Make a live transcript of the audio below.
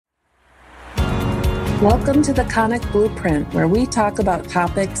Welcome to the Conic Blueprint, where we talk about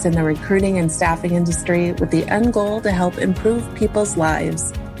topics in the recruiting and staffing industry with the end goal to help improve people's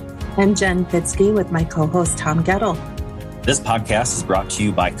lives. I'm Jen Fitzke with my co-host Tom Gettle. This podcast is brought to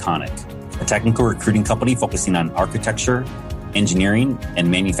you by Conic, a technical recruiting company focusing on architecture, engineering,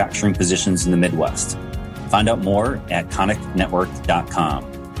 and manufacturing positions in the Midwest. Find out more at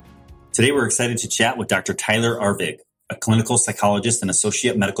conicnetwork.com. Today, we're excited to chat with Dr. Tyler Arvig, a clinical psychologist and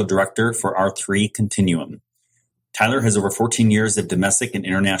associate medical director for R3 Continuum. Tyler has over 14 years of domestic and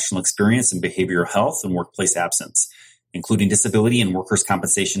international experience in behavioral health and workplace absence, including disability and workers'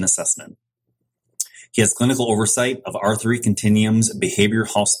 compensation assessment. He has clinical oversight of R3 Continuum's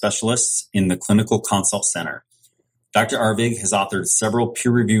behavioral health specialists in the Clinical Consult Center. Dr. Arvig has authored several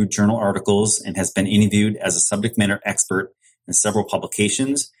peer-reviewed journal articles and has been interviewed as a subject matter expert in several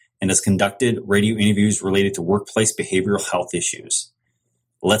publications and has conducted radio interviews related to workplace behavioral health issues.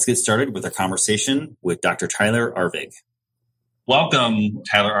 Let's get started with a conversation with Dr. Tyler Arvig. Welcome,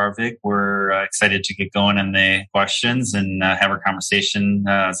 Tyler Arvig. We're excited to get going on the questions and have our conversation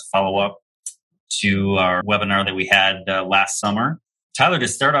as a follow-up to our webinar that we had last summer. Tyler, to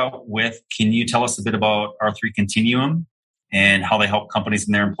start out with, can you tell us a bit about R3 Continuum and how they help companies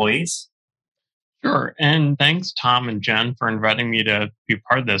and their employees? Sure. And thanks, Tom and Jen, for inviting me to be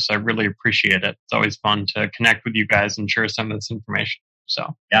part of this. I really appreciate it. It's always fun to connect with you guys and share some of this information.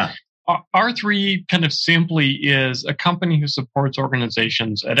 So, yeah. R3 kind of simply is a company who supports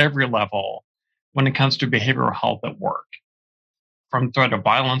organizations at every level when it comes to behavioral health at work. From threat of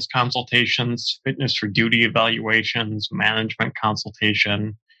violence consultations, fitness for duty evaluations, management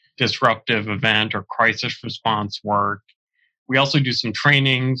consultation, disruptive event or crisis response work. We also do some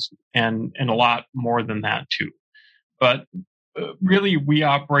trainings and a lot more than that too. But really, we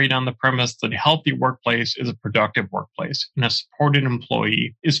operate on the premise that a healthy workplace is a productive workplace, and a supported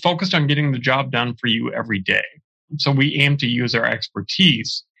employee is focused on getting the job done for you every day. So we aim to use our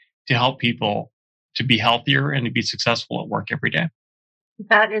expertise to help people to be healthier and to be successful at work every day.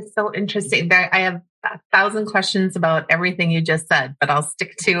 That is so interesting. I have 1,000 questions about everything you just said, but I'll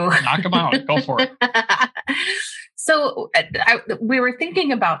stick to... Knock them out. Go for it. So we were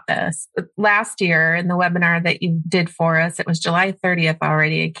thinking about this last year in the webinar that you did for us. It was July 30th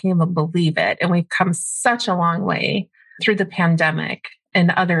already. I can't even believe it. And we've come such a long way through the pandemic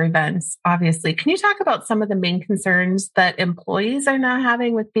and other events, obviously. Can you talk about some of the main concerns that employees are now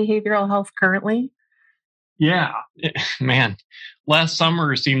having with behavioral health currently? Yeah, man. Last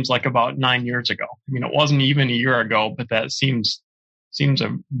summer seems like about 9 years ago. I mean, it wasn't even a year ago, but that seems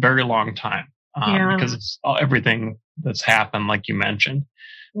a very long time. Because it's everything that's happened, like you mentioned.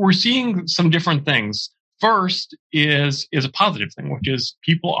 We're seeing some different things. First is a positive thing, which is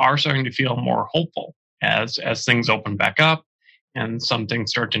people are starting to feel more hopeful as things open back up and some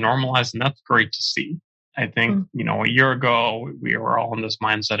things start to normalize, and that's great to see. I think, a year ago, we were all in this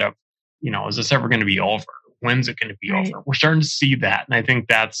mindset of, is this ever going to be over? When's it going to be over? We're starting to see that, and I think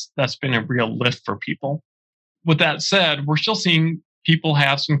that's been a real lift for people. With that said, we're still seeing people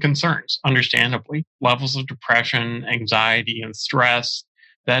have some concerns, understandably. Levels of depression, anxiety, and stress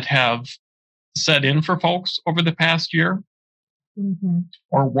that have set in for folks over the past year,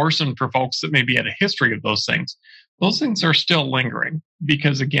 or worsened for folks that maybe had a history of those things. Those things are still lingering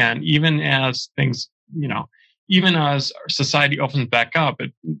because, again, even as things, even as our society opens back up,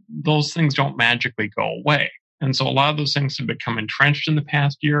 those things don't magically go away. And so a lot of those things have become entrenched in the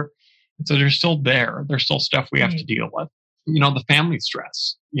past year. And so they're still there. There's still stuff we have to deal with. The family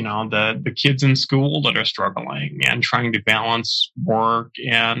stress, the kids in school that are struggling and trying to balance work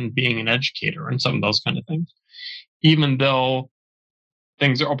and being an educator and some of those kind of things. Even though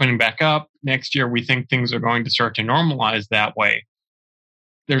things are opening back up next year, we think things are going to start to normalize that way.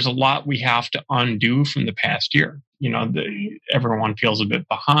 There's a lot we have to undo from the past year. Everyone feels a bit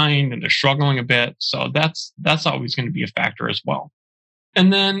behind and they're struggling a bit. So that's always going to be a factor as well.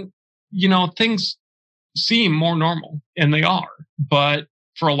 And then, things seem more normal, and they are, but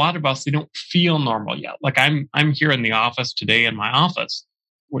for a lot of us, they don't feel normal yet. Like I'm here in the office today in my office,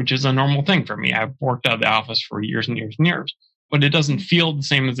 which is a normal thing for me. I've worked out of the office for years and years and years, but it doesn't feel the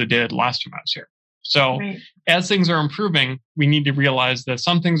same as it did last time I was here. So as things are improving, we need to realize that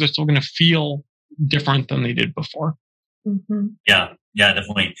some things are still going to feel different than they did before. Yeah,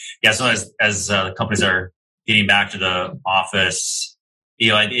 definitely. Yeah. So as companies are getting back to the office,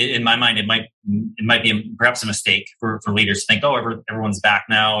 in my mind, it might be perhaps a mistake for leaders to think, everyone's back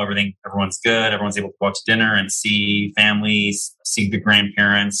now, everyone's good, everyone's able to go out to dinner and see families, see the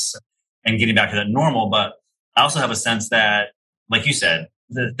grandparents, and getting back to that normal. But I also have a sense that, like you said,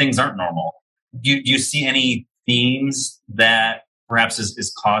 the things aren't normal. Do you see any themes that perhaps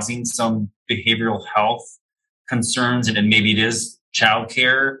is causing some behavioral health concerns, and maybe it is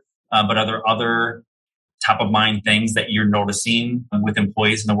childcare, but are there other top of mind things that you're noticing with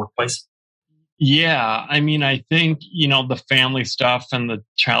employees in the workplace? Yeah, I mean, I think, the family stuff and the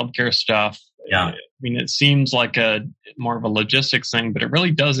childcare stuff, I mean, it seems like a more of a logistics thing, but it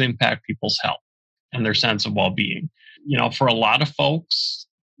really does impact people's health and their sense of well-being. For a lot of folks,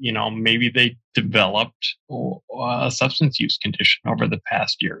 maybe they developed a substance use condition over the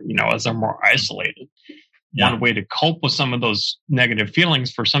past year, as they're more isolated. Yeah. One way to cope with some of those negative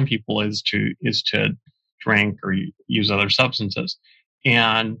feelings for some people is to drink or use other substances.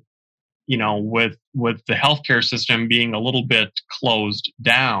 And with the healthcare system being a little bit closed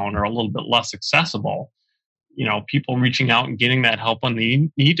down or a little bit less accessible, people reaching out and getting that help when they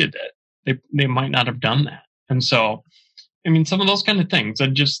needed it, they might not have done that. And so, I mean, some of those kind of things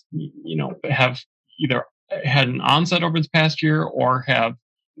that just, have either had an onset over the past year or have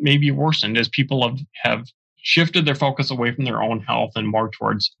maybe worsened as people have shifted their focus away from their own health and more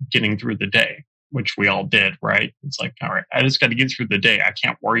towards getting through the day, which we all did, right? It's like, all right, I just got to get through the day. I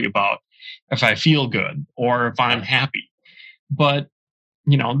can't worry about if I feel good or if I'm happy. But,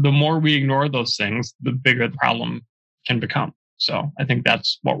 the more we ignore those things, the bigger the problem can become. So I think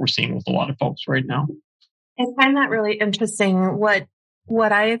that's what we're seeing with a lot of folks right now. I find that really interesting. What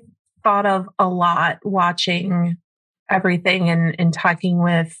I thought of a lot watching everything and talking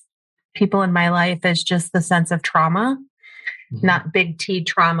with people in my life is just the sense of trauma, not big T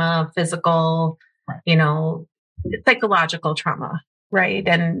trauma, physical, right. Psychological trauma, right?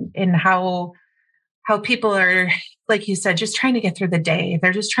 And how people are, like you said, just trying to get through the day.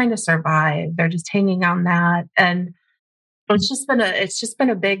 They're just trying to survive. They're just hanging on that. And it's just been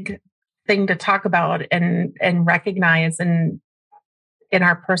a big thing to talk about and recognize in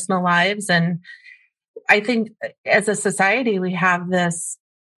our personal lives. And I think as a society, we have this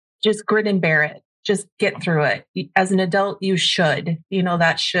just grit and bear it. Just get through it. As an adult, you should,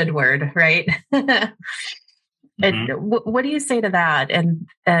 that should word, right? What do you say to that?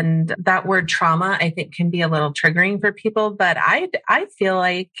 And that word trauma, I think, can be a little triggering for people. But I feel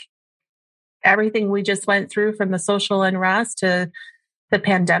like everything we just went through, from the social unrest to the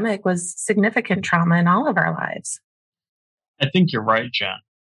pandemic, was significant trauma in all of our lives. I think you're right, Jen.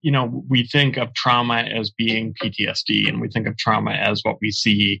 We think of trauma as being PTSD, and we think of trauma as what we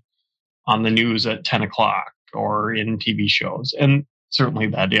see on the news at 10 o'clock or in TV shows. And certainly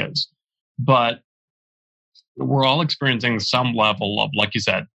that is. But we're all experiencing some level of, like you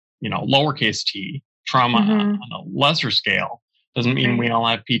said, lowercase t trauma on a lesser scale. Doesn't mean we all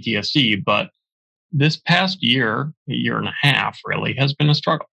have PTSD, but this past year and a half really has been a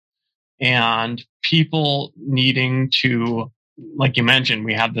struggle. And people needing to, like you mentioned,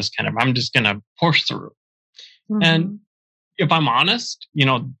 we have this kind of, I'm just going to push through. And if I'm honest,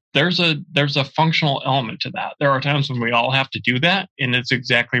 there's a functional element to that. There are times when we all have to do that, and it's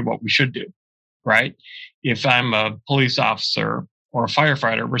exactly what we should do, right? If I'm a police officer or a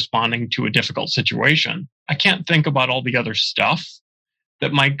firefighter responding to a difficult situation, I can't think about all the other stuff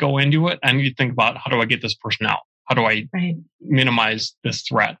that might go into it. I need to think about, how do I get this person out? How do I minimize this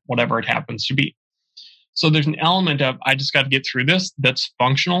threat, whatever it happens to be? So there's an element of, I just got to get through this that's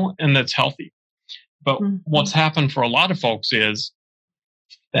functional and that's healthy. But what's happened for a lot of folks is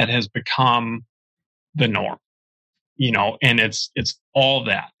that has become the norm, and it's all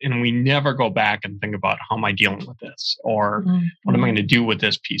that. And we never go back and think about, how am I dealing with this? Or what am I going to do with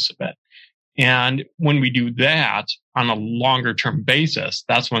this piece of it? And when we do that on a longer term basis,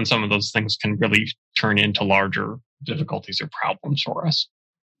 that's when some of those things can really turn into larger difficulties or problems for us.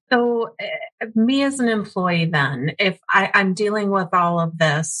 So me as an employee, then, if I'm dealing with all of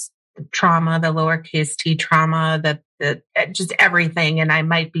this trauma, the lowercase t trauma, the just everything, and I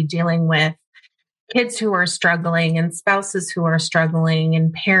might be dealing with kids who are struggling and spouses who are struggling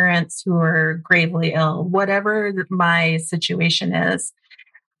and parents who are gravely ill, whatever my situation is,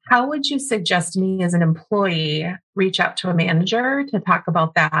 how would you suggest me as an employee reach out to a manager to talk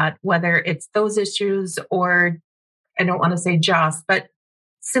about that, whether it's those issues or, I don't want to say just, but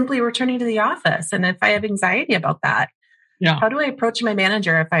simply returning to the office? And if I have anxiety about that, how do I approach my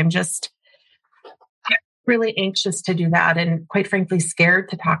manager if I'm just really anxious to do that and, quite frankly, scared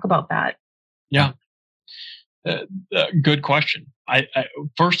to talk about that? Yeah. Good question. I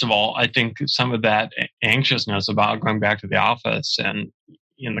first of all, I think some of that anxiousness about going back to the office, and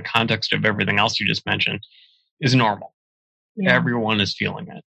in the context of everything else you just mentioned, is normal. Yeah. Everyone is feeling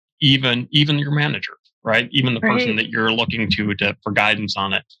it, even your manager, right? Even the person that you're looking to for guidance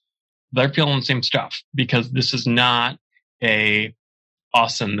on it, they're feeling the same stuff, because this is not a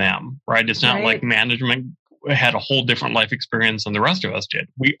us and them, right? It's not like management had a whole different life experience than the rest of us did.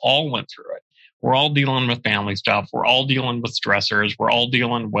 We all went through it. We're all dealing with family stuff. We're all dealing with stressors. We're all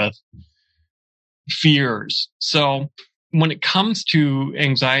dealing with fears. So when it comes to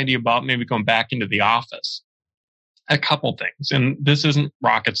anxiety about maybe going back into the office, a couple things, and this isn't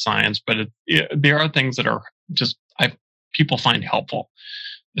rocket science, but there are things that are just people find helpful.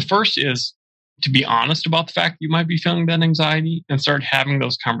 The first is to be honest about the fact that you might be feeling that anxiety and start having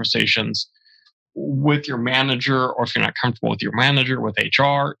those conversations with your manager, or if you're not comfortable with your manager, with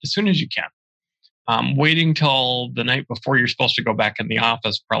HR, as soon as you can. Waiting till the night before you're supposed to go back in the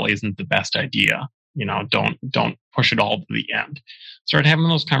office probably isn't the best idea. Don't push it all to the end. Start having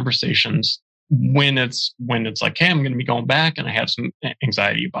those conversations when it's like, hey, I'm going to be going back and I have some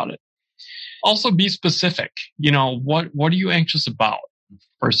anxiety about it. Also be specific. What are you anxious about?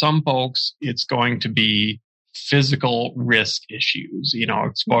 For some folks, it's going to be physical risk issues,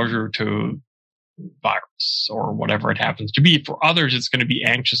 exposure to virus or whatever it happens to be. For others, it's going to be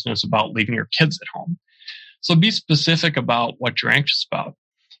anxiousness about leaving your kids at home. So be specific about what you're anxious about.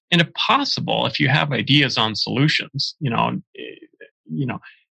 And if possible, if you have ideas on solutions, bring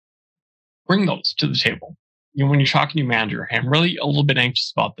those to the table. When you're talking to your manager, hey, I'm really a little bit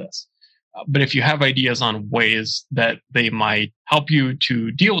anxious about this. But if you have ideas on ways that they might help you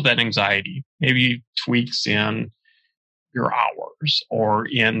to deal with that anxiety, maybe tweaks in your hours or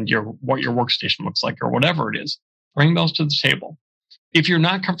in what your workstation looks like or whatever it is, bring those to the table. If you're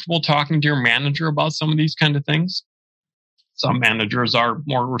not comfortable talking to your manager about some of these kind of things, some managers are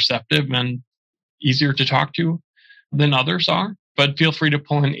more receptive and easier to talk to than others are, but feel free to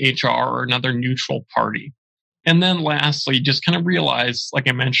pull in HR or another neutral party. And then lastly, just kind of realize, like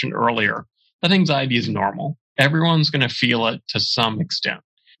I mentioned earlier, that anxiety is normal. Everyone's going to feel it to some extent.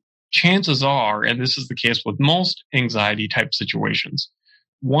 Chances are, and this is the case with most anxiety type situations,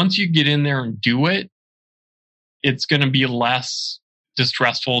 once you get in there and do it, it's going to be less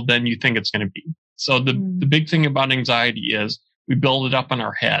distressful than you think it's going to be. So the big thing about anxiety is we build it up in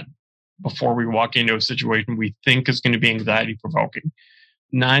our head before we walk into a situation we think is going to be anxiety provoking.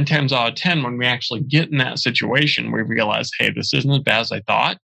 9 times out of 10, when we actually get in that situation, we realize, hey, this isn't as bad as I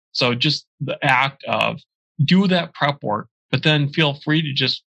thought. So just the act of do that prep work, but then feel free to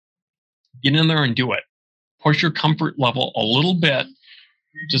just get in there and do it. Push your comfort level a little bit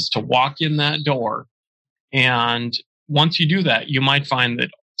just to walk in that door. And once you do that, you might find that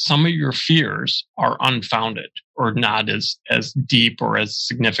some of your fears are unfounded or not as deep or as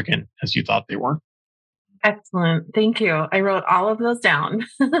significant as you thought they were. Excellent. Thank you. I wrote all of those down.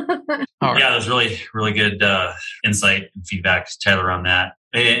 Yeah, that was really, really good insight and feedback, Tyler, on that.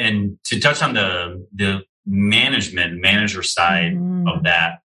 And to touch on the manager side of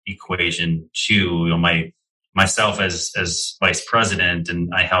that equation too, myself as vice president,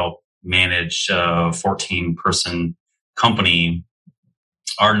 and I help manage a 14-person company.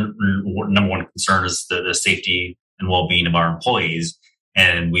 Our number one concern is the safety and well-being of our employees.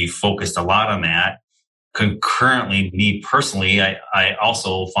 And we focused a lot on that. Concurrently, me personally, I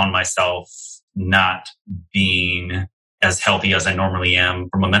also found myself not being as healthy as I normally am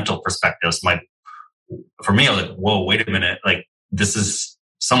from a mental perspective. So for me, I was like, whoa, wait a minute. Like, this is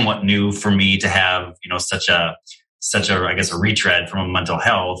somewhat new for me to have, such a, I guess, a retread from a mental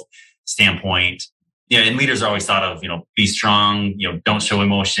health standpoint. Yeah. And leaders are always thought of, be strong, don't show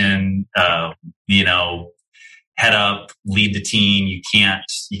emotion, head up, lead the team. You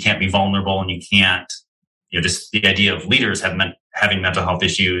can't be vulnerable, and you can't, just the idea of leaders having mental health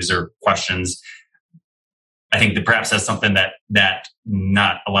issues or questions. I think that perhaps that's something that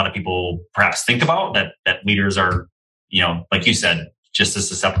not a lot of people perhaps think about, that leaders are, like you said, just as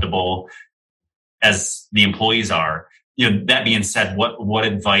susceptible as the employees are. That being said, what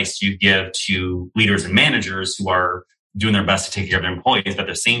advice do you give to leaders and managers who are doing their best to take care of their employees, but at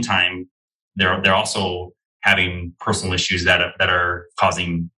the same time, they're also having personal issues that are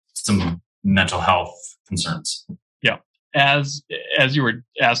causing some mental health concerns? Yeah. As you were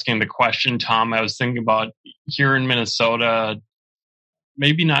asking the question, Tom, I was thinking about here in Minnesota,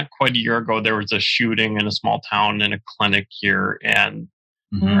 maybe not quite a year ago, there was a shooting in a small town in a clinic here. And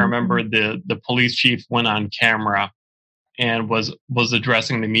I remember the police chief went on camera and was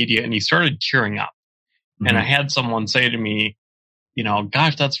addressing the media, and he started tearing up. And I had someone say to me,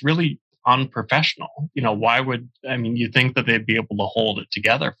 gosh, that's really unprofessional. You think that they'd be able to hold it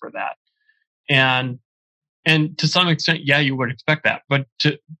together for that. And to some extent, yeah, you would expect that. But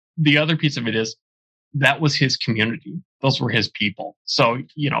the other piece of it is that was his community. Those were his people. So,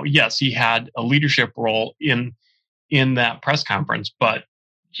 yes, he had a leadership role in that press conference, but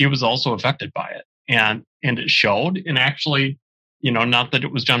he was also affected by it. And it showed. And actually, not that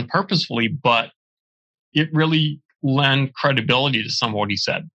it was done purposefully, but it really lend credibility to some of what he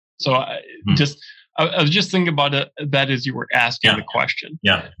said. So I was just thinking about it, that as you were asking the question.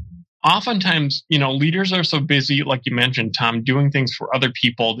 Yeah. Oftentimes, leaders are so busy, like you mentioned, Tom, doing things for other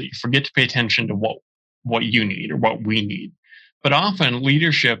people that you forget to pay attention to what you need or what we need. But often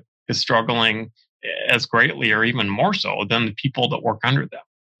leadership is struggling as greatly or even more so than the people that work under them.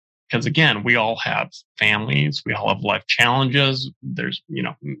 Because again, we all have families, we all have life challenges. There's,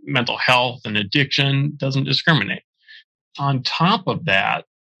 mental health and addiction doesn't discriminate. On top of that,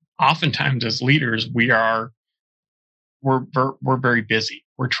 oftentimes as leaders, we're very busy.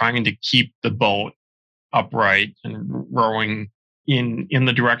 We're trying to keep the boat upright and rowing in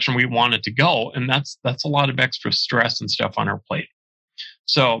the direction we want it to go. And that's a lot of extra stress and stuff on our plate.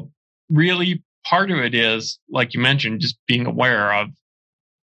 So really part of it is, like you mentioned, just being aware of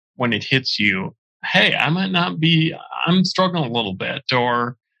when it hits you, hey, I'm struggling a little bit,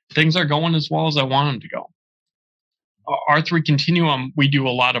 or things are going as well as I want them to go. R3 Continuum, we do a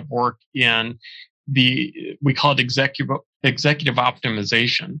lot of work in we call it executive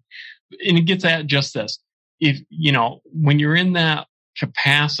optimization. And it gets at just this. If, when you're in that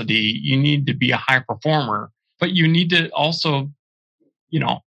capacity, you need to be a high performer, but you need to also,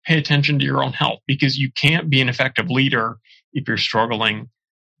 pay attention to your own health, because you can't be an effective leader if you're struggling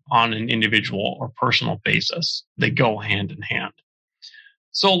on an individual or personal basis. They go hand in hand.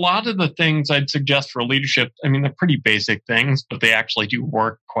 So a lot of the things I'd suggest for leadership, they're pretty basic things, but they actually do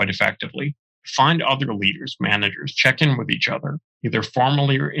work quite effectively. Find other leaders, managers, check in with each other, either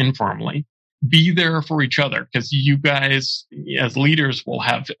formally or informally. Be there for each other, because you guys as leaders will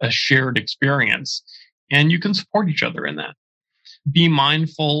have a shared experience and you can support each other in that. Be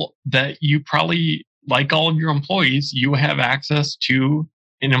mindful that you probably, like all of your employees, you have access to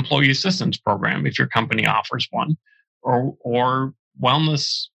an employee assistance program if your company offers one, or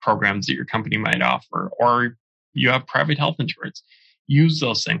wellness programs that your company might offer, or you have private health insurance. Use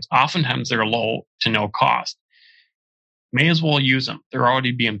those things. Oftentimes they're low to no cost. May as well use them. They're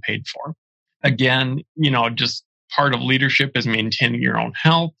already being paid for. Again, just part of leadership is maintaining your own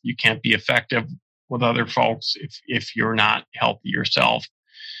health. You can't be effective with other folks if you're not healthy yourself.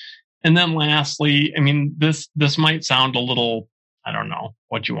 And then lastly, this might sound a little, I don't know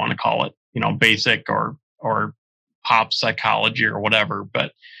what you want to call it, basic or pop psychology or whatever,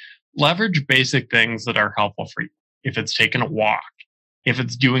 but leverage basic things that are helpful for you. If it's taking a walk, if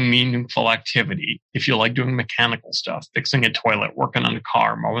it's doing meaningful activity, if you like doing mechanical stuff, fixing a toilet, working on a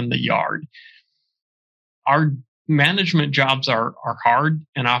car, mowing the yard. Our management jobs are hard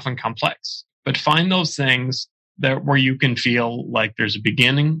and often complex, but find those things where you can feel like there's a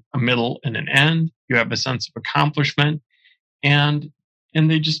beginning, a middle, and an end. You have a sense of accomplishment, and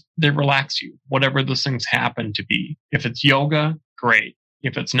they relax you, whatever those things happen to be. If it's yoga, great.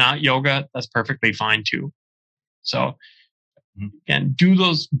 If it's not yoga, that's perfectly fine too. So again,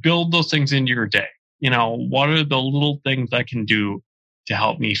 build those things into your day. What are the little things I can do to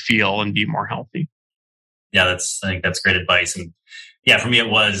help me feel and be more healthy? Yeah, I think that's great advice. And yeah, for me, it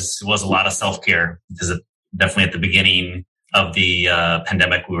was a lot of self-care, because definitely at the beginning of the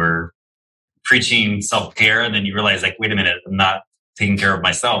pandemic, we were preaching self-care, and then you realize, like, wait a minute, I'm not taking care of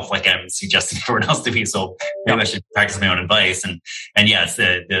myself like I'm suggesting everyone else to be. So maybe I should practice my own advice. And yes,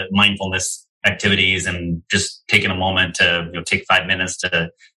 the mindfulness activities and just taking a moment to take 5 minutes to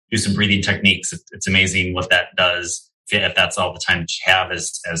do some breathing techniques. It's amazing what that does if that's all the time that you have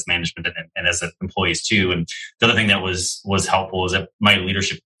as management and as employees too. And the other thing that was helpful is that my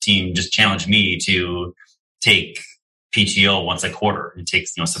leadership team just challenged me to take PTO once a quarter. It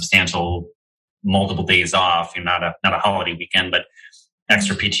takes substantial multiple days off, not a holiday weekend, but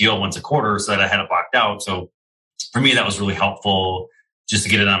extra PTO once a quarter, so that I had it blocked out. So for me, that was really helpful, just to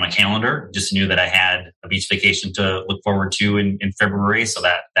get it on my calendar. Just knew that I had a beach vacation to look forward to in February, so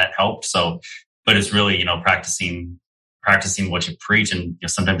that helped. So, but it's really practicing what you preach, and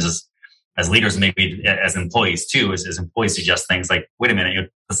sometimes as leaders, maybe as employees too, as employees suggest things like, wait a minute,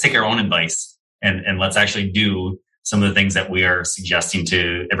 let's take our own advice and let's actually do some of the things that we are suggesting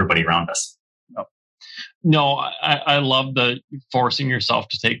to everybody around us. No, I love the forcing yourself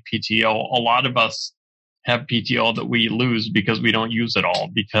to take PTO. A lot of us have PTO that we lose because we don't use it all,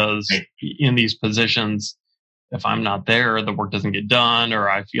 because in these positions, if I'm not there, the work doesn't get done, or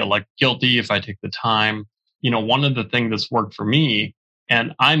I feel like guilty if I take the time. One of the things that's worked for me,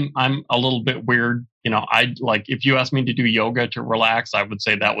 and I'm a little bit weird. I like, if you ask me to do yoga to relax, I would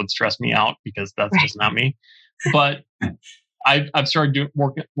say that would stress me out, because that's just not me. But I've started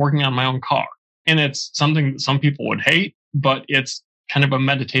working on my own car. And it's something that some people would hate, but it's kind of a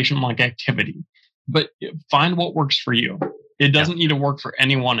meditation-like activity. But find what works for you. It doesn't need to work for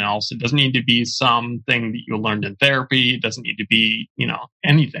anyone else. It doesn't need to be something that you learned in therapy. It doesn't need to be,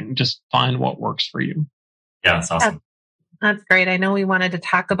 anything. Just find what works for you. Yeah, that's awesome. That's great. I know we wanted to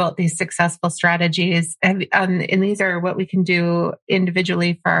talk about these successful strategies, and these are what we can do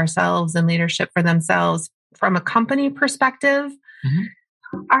individually for ourselves and leadership for themselves. From a company perspective,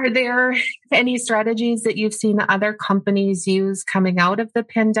 are there any strategies that you've seen other companies use coming out of the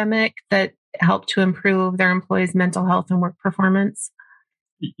pandemic that help to improve their employees' mental health and work performance?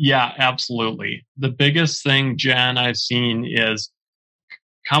 Yeah, absolutely. The biggest thing, Jen, I've seen is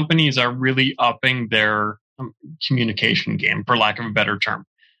companies are really upping their communication game, for lack of a better term.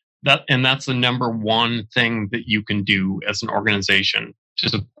 That's the number one thing that you can do as an organization to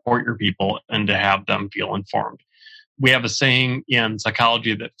support your people and to have them feel informed. We have a saying in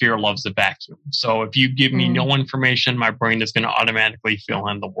psychology that fear loves a vacuum. So if you give me no information, my brain is going to automatically fill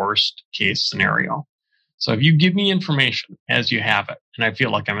in the worst case scenario. So if you give me information as you have it, and I feel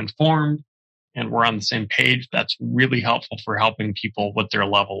like I'm informed and we're on the same page, that's really helpful for helping people with their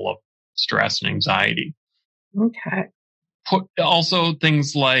level of stress and anxiety. Okay. Also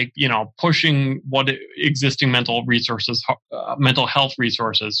things like, pushing what existing mental health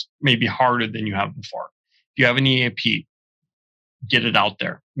resources may be harder than you have before. If you have an EAP, get it out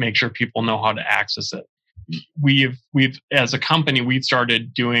there. Make sure people know how to access it. We've as a company, we've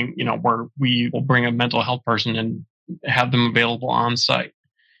started doing, where we will bring a mental health person and have them available on site,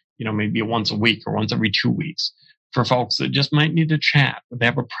 maybe once a week or once every 2 weeks for folks that just might need to chat, or they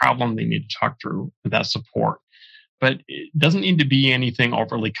have a problem they need to talk through with that support. But it doesn't need to be anything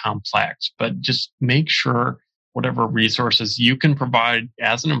overly complex, but just make sure whatever resources you can provide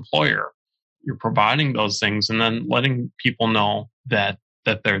as an employer, you're providing those things and then letting people know that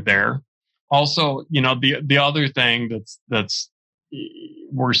they're there. Also, the other thing that's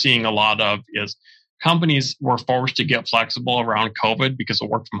we're seeing a lot of is companies were forced to get flexible around COVID because of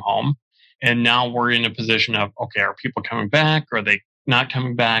work from home. And now we're in a position of, okay, are people coming back? Are they not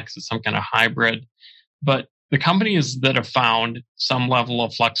coming back? Is it some kind of hybrid? But the companies that have found some level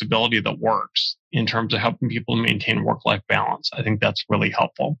of flexibility that works in terms of helping people maintain work-life balance, I think that's really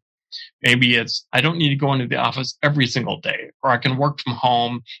helpful. Maybe it's, I don't need to go into the office every single day, or I can work from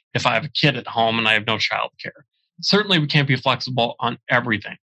home if I have a kid at home and I have no childcare. Certainly we can't be flexible on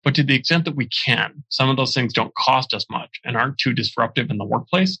everything, but to the extent that we can, some of those things don't cost us much and aren't too disruptive in the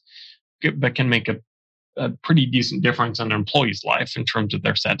workplace, but can make a pretty decent difference in an employee's life in terms of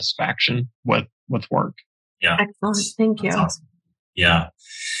their satisfaction with work. Yeah. Excellent. Thank you. That's awesome. Yeah.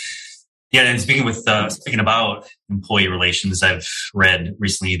 Yeah. And speaking about employee relations, I've read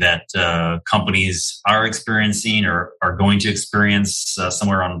recently that companies are experiencing or are going to experience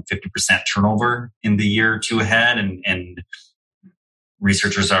somewhere around 50% turnover in the year or two ahead. And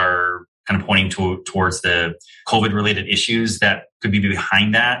researchers are kind of pointing towards the COVID related issues that could be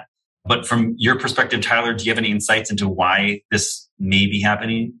behind that. But from your perspective, Tyler, do you have any insights into why this may be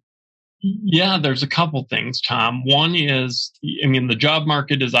happening? Yeah, there's a couple things, Tom. One is, the job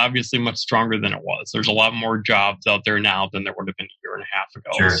market is obviously much stronger than it was. There's a lot more jobs out there now than there would have been a year and a half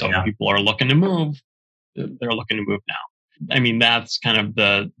ago. Sure, so people are looking to move. They're looking to move now. That's kind of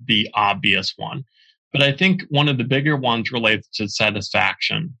the obvious one. But I think one of the bigger ones relates to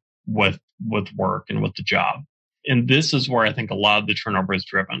satisfaction with work and with the job. And this is where I think a lot of the turnover is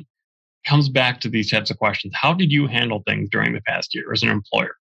driven. It comes back to these types of questions. How did you handle things during the past year as an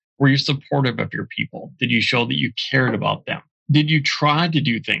employer? Were you supportive of your people? Did you show that you cared about them? Did you try to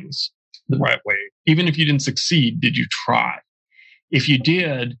do things the right way? Even if you didn't succeed, did you try? If you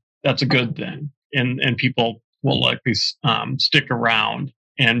did, that's a good thing. And people will likely stick around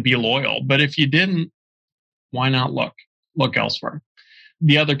and be loyal. But if you didn't, why not look elsewhere?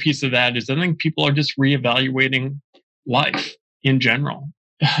 The other piece of that is I think people are just reevaluating life in general.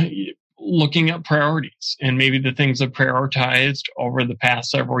 Looking at priorities, and maybe the things that prioritized over the past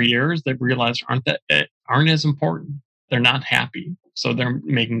several years they've realized aren't as important. They're not happy, so they're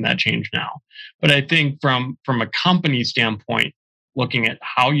making that change now. But I think from a company standpoint, looking at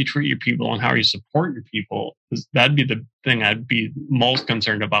how you treat your people and how you support your people, that'd be the thing I'd be most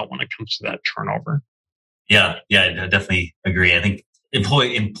concerned about when it comes to that turnover. Yeah, I definitely agree. I think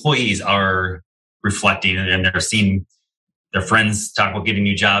employees are reflecting and they're seeing their friends talk about getting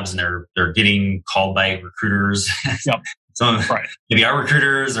new jobs, and they're getting called by recruiters. Yep. Maybe our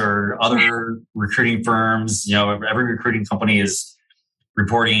recruiters or other recruiting firms. Every recruiting company is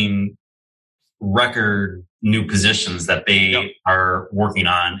reporting record new positions that they are working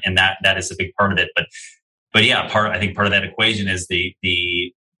on, and that is a big part of it. But yeah, I think part of that equation is the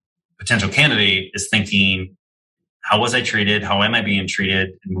potential candidate is thinking, how was I treated? How am I being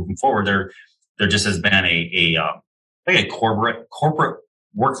treated? And moving forward, there just has been a a corporate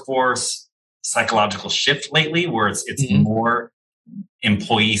workforce psychological shift lately, where it's more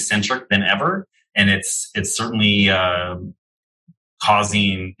employee centric than ever, and it's certainly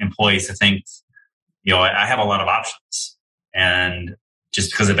causing employees to think, I have a lot of options, and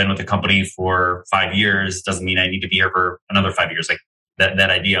just because I've been with the company for 5 years doesn't mean I need to be here for another 5 years. Like that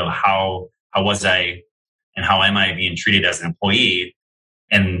idea of how was I and how am I being treated as an employee,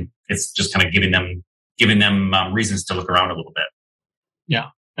 and it's just kind of giving them reasons to look around a little bit. Yeah,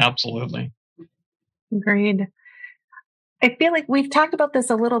 absolutely. Agreed. I feel like we've talked about this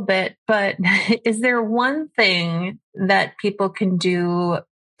a little bit, but is there one thing that people can do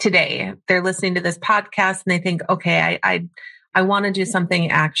today? They're listening to this podcast and they think, okay, I want to do something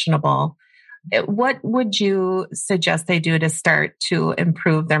actionable. What would you suggest they do to start to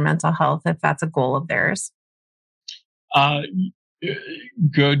improve their mental health if that's a goal of theirs?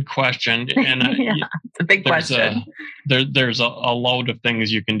 Good question. And it's a big question. There's a load of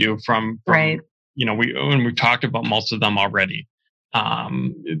things you can do from right. We've talked about most of them already.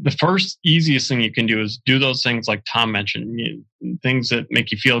 The first easiest thing you can do is do those things like Tom mentioned, things that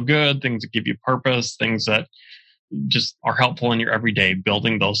make you feel good, things that give you purpose, things that just are helpful in your everyday,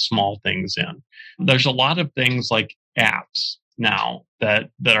 building those small things in. There's a lot of things like apps now that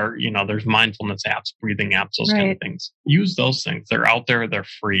are, there's mindfulness apps, breathing apps, those kind of things. Use those things. They're out there. They're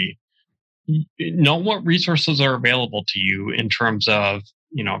free. Know what resources are available to you in terms of,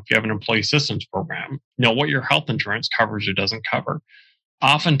 if you have an employee assistance program, know what your health insurance covers or doesn't cover.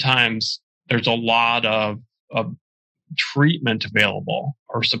 Oftentimes, there's a lot of treatment available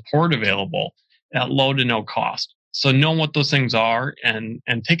or support available at low to no cost. So know what those things are and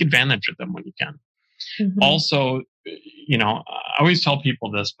take advantage of them when you can. Mm-hmm. Also, I always tell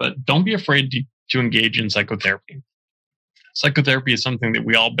people this, but don't be afraid to engage in psychotherapy. Psychotherapy is something that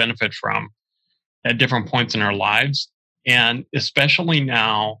we all benefit from at different points in our lives. And especially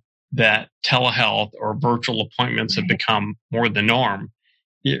now that telehealth or virtual appointments have become more the norm,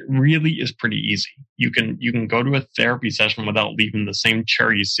 it really is pretty easy. You can go to a therapy session without leaving the same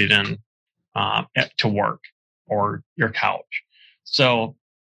chair you sit in to work or your couch. So,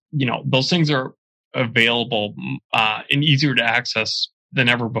 those things are available and easier to access than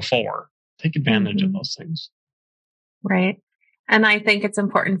ever before. Take advantage of those things. Right. And I think it's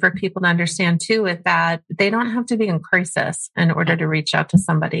important for people to understand too, is that they don't have to be in crisis in order to reach out to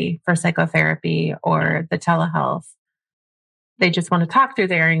somebody for psychotherapy or the telehealth. They just want to talk through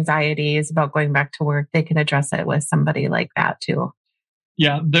their anxieties about going back to work. They can address it with somebody like that too.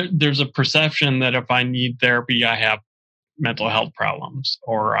 Yeah, there's a perception that if I need therapy, I have mental health problems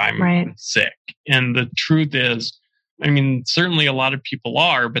or I'm sick. And the truth is, certainly a lot of people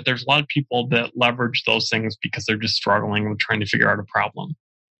are, but there's a lot of people that leverage those things because they're just struggling with trying to figure out a problem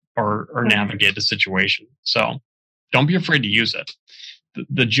or navigate a situation. So don't be afraid to use it.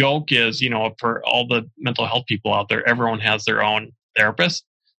 The joke is, for all the mental health people out there, everyone has their own therapist.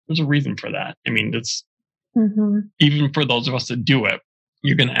 There's a reason for that. It's even for those of us that do it,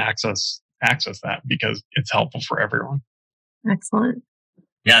 you can access that because it's helpful for everyone. Excellent.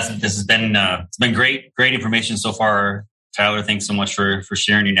 Yes, this has been it's been great information so far, Tyler. Thanks so much for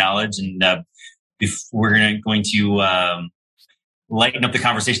sharing your knowledge. And we're going to lighten up the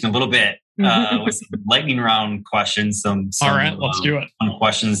conversation a little bit with some lightning round questions. All right, let's do it. Some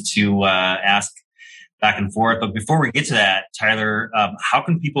questions to ask back and forth. But before we get to that, Tyler, how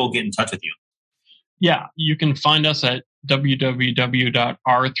can people get in touch with you? Yeah, you can find us at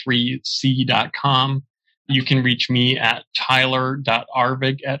www.r3c.com. You can reach me at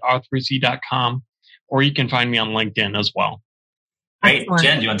tyler.arvig@r3c.com, or you can find me on LinkedIn as well. Great.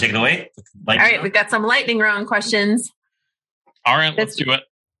 Jen, do you want to take it away? All right, we've got some lightning round questions. All right, let's do it.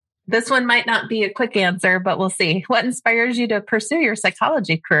 This one might not be a quick answer, but we'll see. What inspires you to pursue your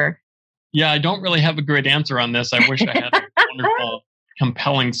psychology career? Yeah, I don't really have a great answer on this. I wish I had a wonderful,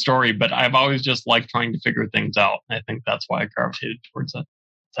 compelling story, but I've always just liked trying to figure things out. I think that's why I gravitated towards it.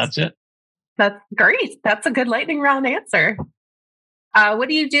 That's it. That's great. That's a good lightning round answer. What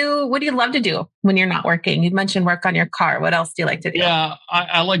do you do? What do you love to do when you're not working? You mentioned work on your car. What else do you like to do? Yeah,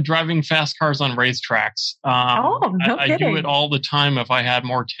 I like driving fast cars on racetracks. No kidding. I do it all the time if I had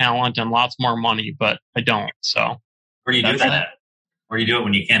more talent and lots more money, but I don't. So where do you do that? Where do you do it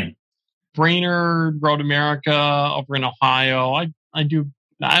when you can? Brainerd, Road America, over in Ohio.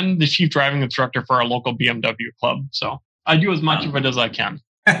 I'm the chief driving instructor for our local BMW club, so I do as much of it as I can.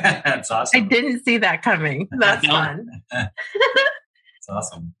 That's awesome. I didn't see that coming. That's fun. That's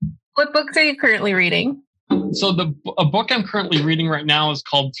awesome. What books are you currently reading? So a book I'm currently reading right now is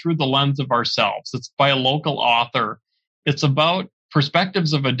called Through the Lens of Ourselves. It's by a local author. It's about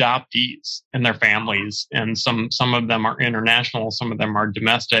perspectives of adoptees and their families. And some of them are international, some of them are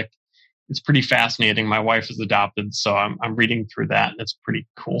domestic. It's pretty fascinating. My wife is adopted, so I'm reading through that, and it's pretty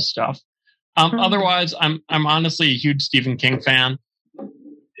cool stuff. Otherwise, I'm honestly a huge Stephen King fan.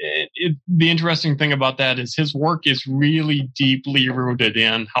 The interesting thing about that is his work is really deeply rooted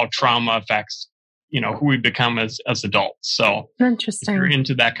in how trauma affects, who we become as adults. So interesting. If you're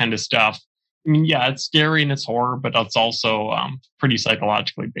into that kind of stuff, I mean, yeah, it's scary and it's horror, but it's also pretty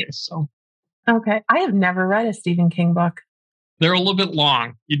psychologically based. So, okay, I have never read a Stephen King book. They're a little bit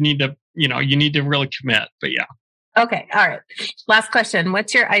long. You need to really commit. But yeah. Okay, all right. Last question: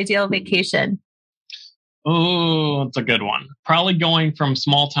 what's your ideal vacation? Oh, it's a good one. Probably going from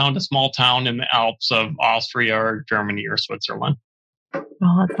small town to small town in the Alps of Austria or Germany or Switzerland. Oh,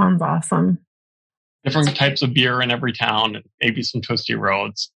 that sounds awesome. Different types of beer in every town and maybe some twisty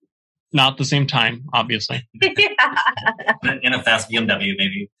roads. Not at the same time, obviously. In a fast BMW,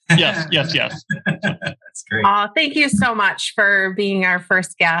 maybe. Yes. That's great. Thank you so much for being our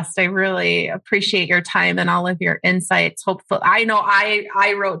first guest. I really appreciate your time and all of your insights. Hopefully, I know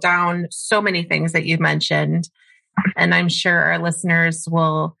I wrote down so many things that you mentioned, and I'm sure our listeners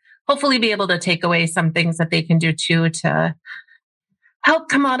will hopefully be able to take away some things that they can do too to help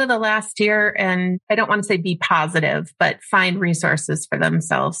come out of the last year. And I don't want to say be positive, but find resources for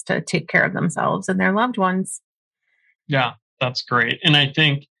themselves to take care of themselves and their loved ones. Yeah, that's great. And I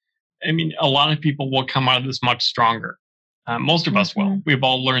think, a lot of people will come out of this much stronger. Most of us will. We've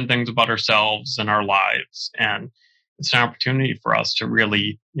all learned things about ourselves and our lives. And it's an opportunity for us to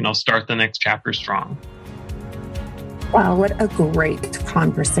really, start the next chapter strong. Wow, what a great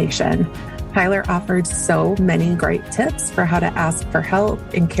conversation. Tyler offered so many great tips for how to ask for help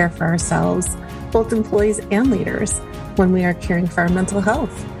and care for ourselves, both employees and leaders, when we are caring for our mental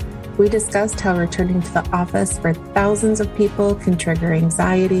health. We discussed how returning to the office for thousands of people can trigger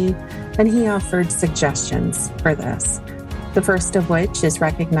anxiety, and he offered suggestions for this. The first of which is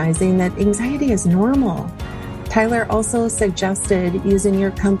recognizing that anxiety is normal. Tyler also suggested using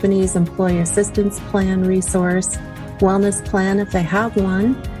your company's employee assistance plan resource, wellness plan if they have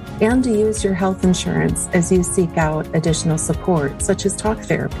one, and to use your health insurance as you seek out additional support, such as talk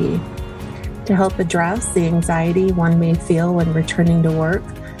therapy. To help address the anxiety one may feel when returning to work,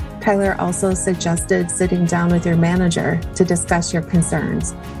 Tyler also suggested sitting down with your manager to discuss your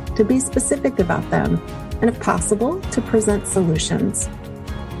concerns, to be specific about them, and if possible, to present solutions.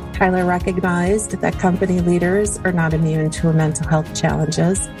 Tyler recognized that company leaders are not immune to mental health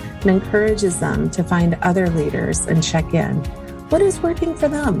challenges and encourages them to find other leaders and check in. What is working for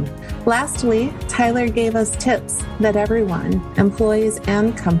them? Lastly, Tyler gave us tips that everyone, employees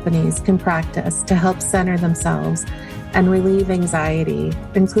and companies, can practice to help center themselves and relieve anxiety,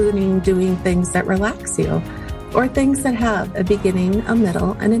 including doing things that relax you or things that have a beginning, a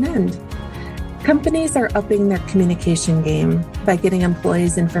middle, and an end. Companies are upping their communication game by getting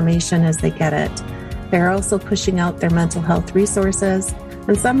employees information as they get it. They're also pushing out their mental health resources,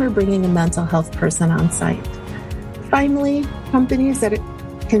 and some are bringing a mental health person on site. Finally, companies that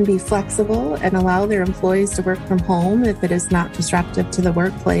can be flexible and allow their employees to work from home if it is not disruptive to the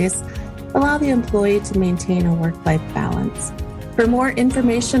workplace, allow the employee to maintain a work-life balance. For more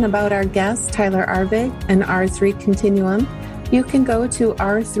information about our guest, Tyler Arvig, and R3 Continuum, you can go to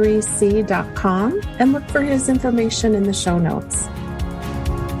r3c.com and look for his information in the show notes.